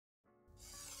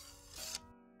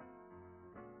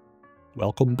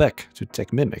Welcome back to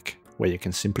TECHMIMIC, where you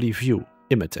can simply view,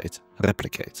 imitate,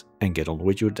 replicate and get on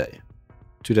with your day.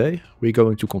 Today we're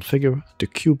going to configure the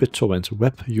qBittorrent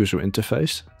web user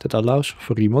interface that allows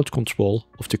for remote control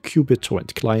of the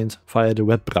qBittorrent client via the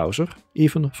web browser,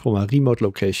 even from a remote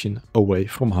location away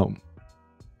from home.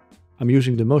 I'm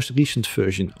using the most recent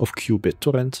version of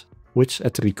qBittorrent, which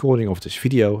at the recording of this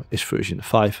video is version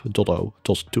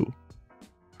 5.0.2.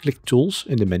 Click Tools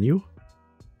in the menu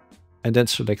and then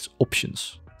select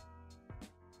Options.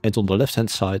 And on the left hand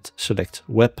side select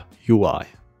Web UI.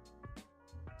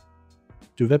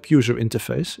 The web user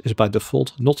interface is by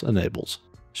default not enabled,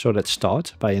 so let's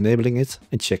start by enabling it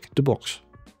and check the box.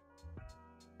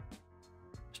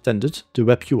 Standard, the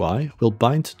web UI will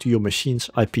bind to your machine's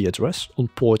IP address on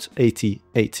port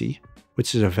 8080,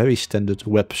 which is a very standard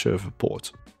web server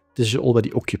port. This is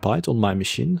already occupied on my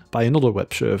machine by another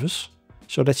web service,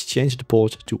 so let's change the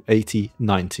port to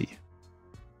 8090.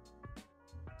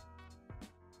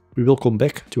 We will come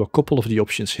back to a couple of the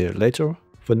options here later.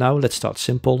 For now, let's start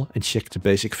simple and check the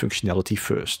basic functionality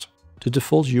first. The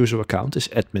default user account is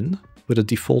admin with a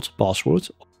default password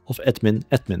of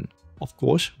admin. Of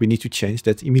course, we need to change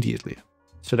that immediately.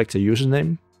 Select a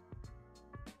username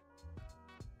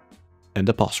and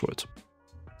a password.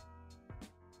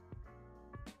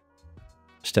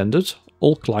 Standard,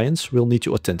 all clients will need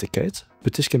to authenticate,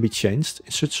 but this can be changed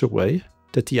in such a way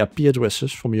that the IP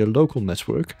addresses from your local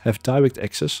network have direct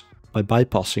access by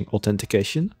bypassing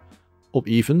authentication, or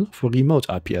even for remote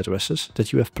IP addresses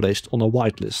that you have placed on a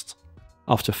whitelist.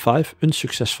 After 5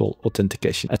 unsuccessful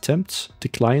authentication attempts, the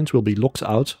client will be locked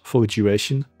out for a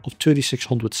duration of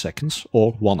 3600 seconds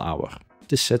or 1 hour.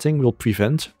 This setting will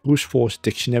prevent brute force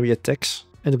dictionary attacks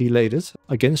and relay it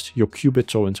against your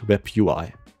qBittorrent web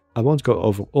UI. I won't go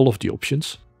over all of the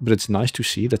options, but it's nice to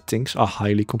see that things are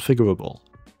highly configurable.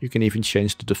 You can even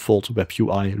change the default web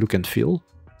UI look and feel,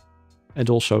 and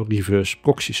also reverse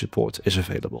proxy support is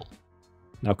available.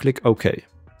 Now click OK.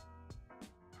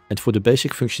 And for the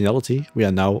basic functionality we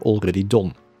are now already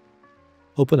done.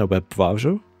 Open a web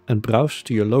browser and browse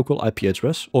to your local IP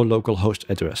address or local host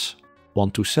address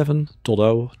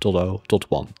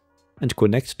 127.0.0.1 and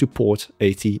connect to port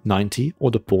 8090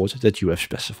 or the port that you have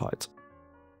specified.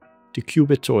 The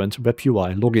qBittorrent web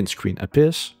UI login screen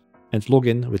appears, and log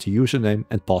in with the username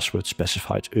and password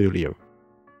specified earlier.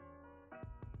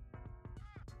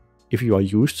 If you are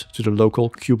used to the local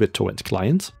qBittorrent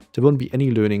client, there won't be any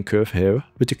learning curve here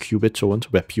with the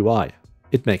qBittorrent web UI.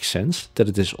 It makes sense that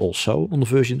it is also on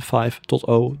version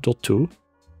 5.0.2.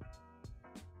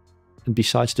 And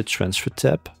besides the transfer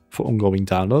tab for ongoing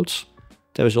downloads,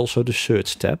 there is also the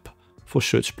search tab for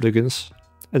search plugins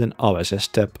and an RSS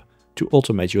tab to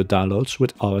automate your downloads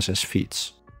with RSS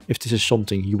feeds. If this is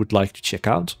something you would like to check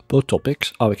out, both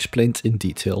topics are explained in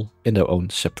detail in their own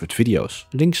separate videos.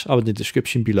 Links are in the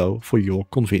description below for your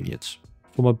convenience.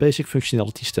 From a basic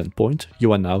functionality standpoint,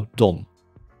 you are now done.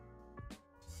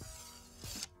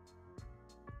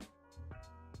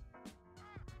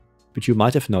 But you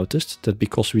might have noticed that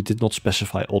because we did not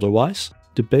specify otherwise,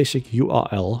 the basic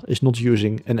URL is not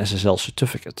using an SSL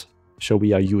certificate. So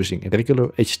we are using regular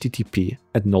HTTP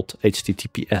and not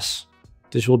HTTPS.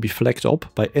 This will be flagged up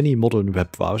by any modern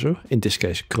web browser, in this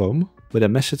case Chrome, with a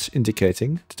message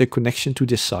indicating that the connection to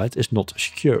this site is not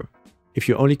secure. If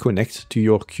you only connect to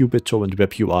your qBittorrent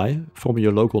web UI from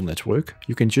your local network,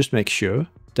 you can just make sure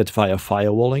that via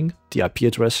firewalling, the IP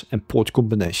address and port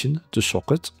combination, the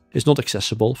socket, is not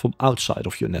accessible from outside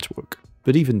of your network.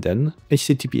 But even then,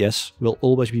 HTTPS will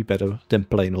always be better than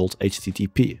plain old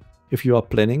HTTP. If you are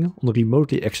planning on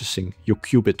remotely accessing your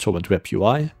qBittorrent web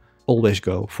UI, always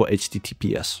go for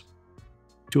HTTPS.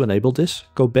 To enable this,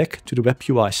 go back to the web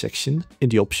UI section in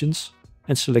the options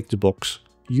and select the box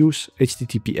Use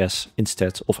HTTPS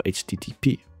instead of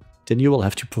HTTP. Then you will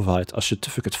have to provide a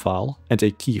certificate file and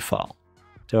a key file.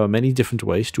 There are many different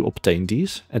ways to obtain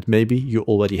these, and maybe you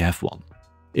already have one.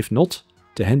 If not,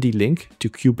 the handy link to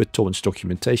qBittorrent's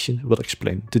documentation will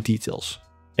explain the details.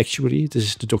 Actually, this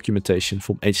is the documentation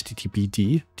from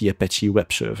HTTPD, the Apache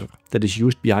web server, that is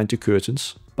used behind the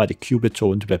curtains by the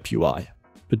qBittorrent web UI.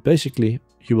 But basically,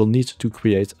 you will need to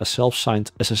create a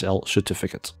self-signed SSL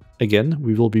certificate. Again,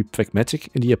 we will be pragmatic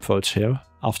in the approach here.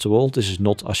 After all, this is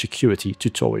not a security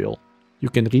tutorial. You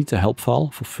can read the help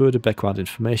file for further background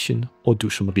information or do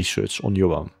some research on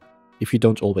your own. If you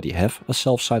don't already have a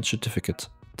self-signed certificate,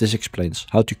 this explains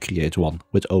how to create one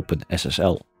with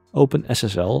OpenSSL.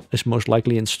 OpenSSL is most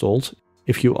likely installed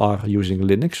if you are using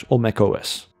Linux or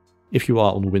macOS. If you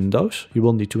are on Windows, you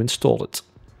will need to install it.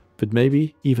 But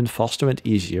maybe even faster and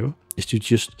easier is to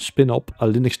just spin up a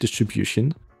Linux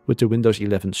distribution with the Windows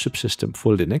 11 subsystem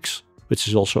for Linux which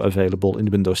is also available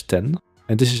in Windows 10,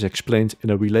 and this is explained in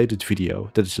a related video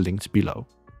that is linked below.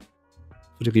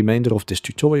 For the remainder of this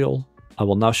tutorial, I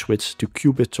will now switch to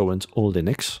qBittorrent on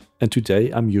Linux, and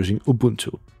today I'm using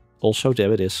Ubuntu. Also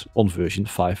there it is on version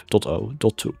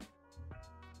 5.0.2.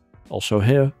 Also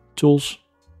here, Tools,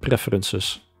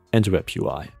 Preferences and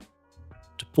webui.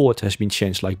 The port has been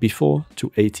changed like before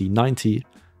to 8090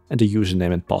 and the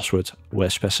username and password were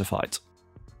specified.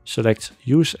 Select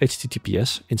Use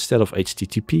HTTPS instead of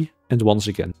HTTP and once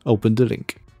again open the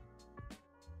link.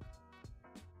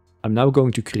 I'm now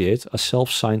going to create a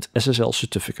self-signed SSL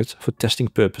certificate for testing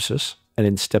purposes, and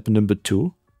in step number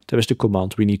 2 there is the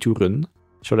command we need to run,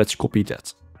 so let's copy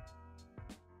that.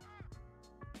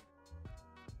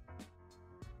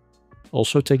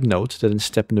 Also take note that in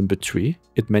step number 3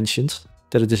 it mentions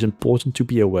that it is important to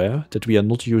be aware that we are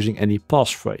not using any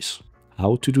passphrase.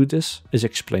 How to do this is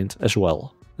explained as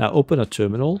well. Now open a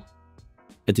terminal,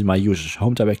 and in my user's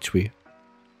home directory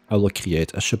I will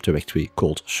create a subdirectory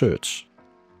called search.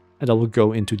 And I will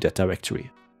go into that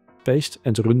directory. Paste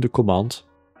and run the command.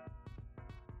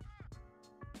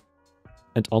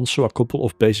 And answer a couple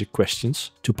of basic questions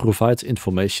to provide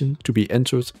information to be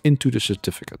entered into the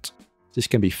certificate. This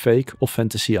can be fake or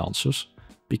fantasy answers,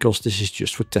 because this is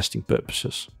just for testing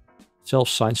purposes.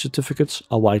 Self-signed certificates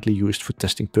are widely used for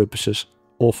testing purposes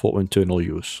or for internal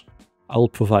use. I will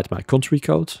provide my country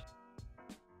code,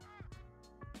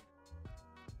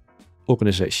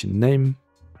 organization name,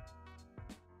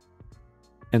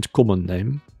 and common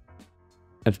name,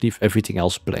 and leave everything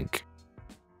else blank.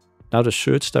 Now the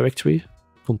search directory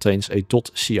contains a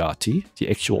 .crt, the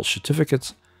actual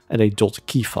certificate, and a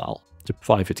 .key file, the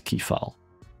private key file.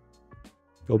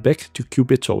 Go back to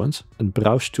qBittorrent and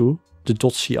browse to the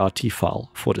 .crt file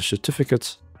for the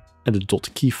certificate and the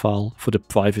 .key file for the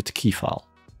private key file.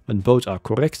 When both are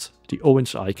correct, the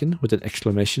orange icon with an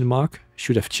exclamation mark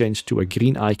should have changed to a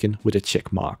green icon with a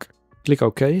check mark. Click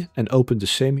OK and open the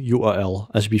same URL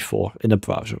as before in a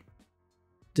browser.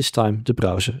 This time the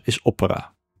browser is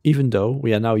Opera. Even though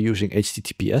we are now using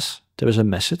HTTPS, there is a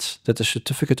message that the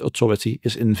certificate authority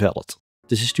is invalid.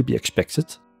 This is to be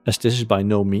expected, as this is by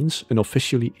no means an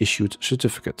officially issued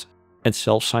certificate, and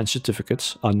self-signed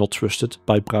certificates are not trusted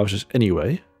by browsers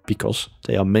anyway, because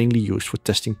they are mainly used for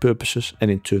testing purposes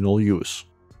and internal use.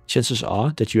 Chances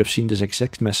are that you have seen this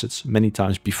exact message many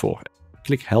times before.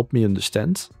 Click Help Me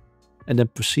Understand, and then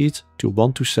proceed to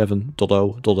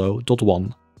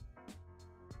 127.0.0.1,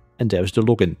 and there is the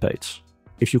login page.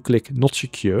 If you click Not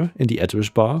Secure in the address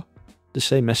bar, the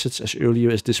same message as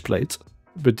earlier is displayed,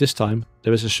 but this time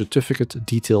there is a certificate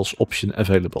details option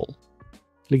available.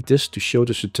 Click this to show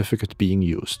the certificate being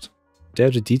used. There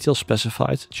the details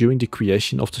specified during the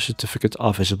creation of the certificate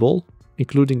are visible,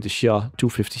 including the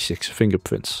SHA-256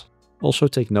 fingerprints. Also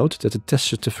take note that the test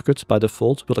certificate by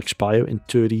default will expire in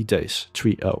 30 days,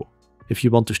 30. If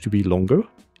you want this to be longer,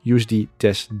 use the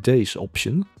 -days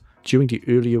option during the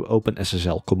earlier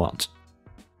OpenSSL command.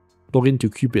 Log into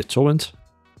qBittorrent,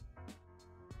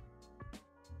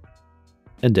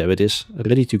 and there it is,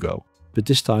 ready to go. But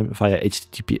this time via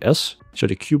HTTPS, so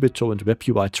the qBittorrent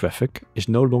webui traffic is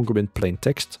no longer in plain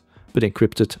text, but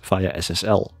encrypted via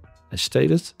SSL. As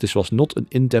stated, this was not an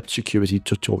in-depth security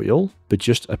tutorial, but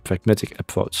just a pragmatic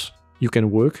approach. You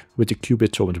can work with the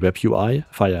qBittorrent webui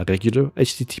via regular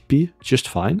HTTP just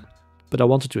fine, but I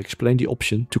wanted to explain the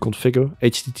option to configure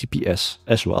HTTPS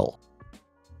as well.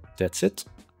 That's it.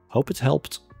 Hope it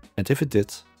helped, and if it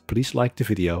did, please like the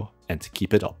video and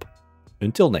keep it up.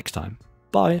 Until next time,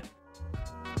 bye!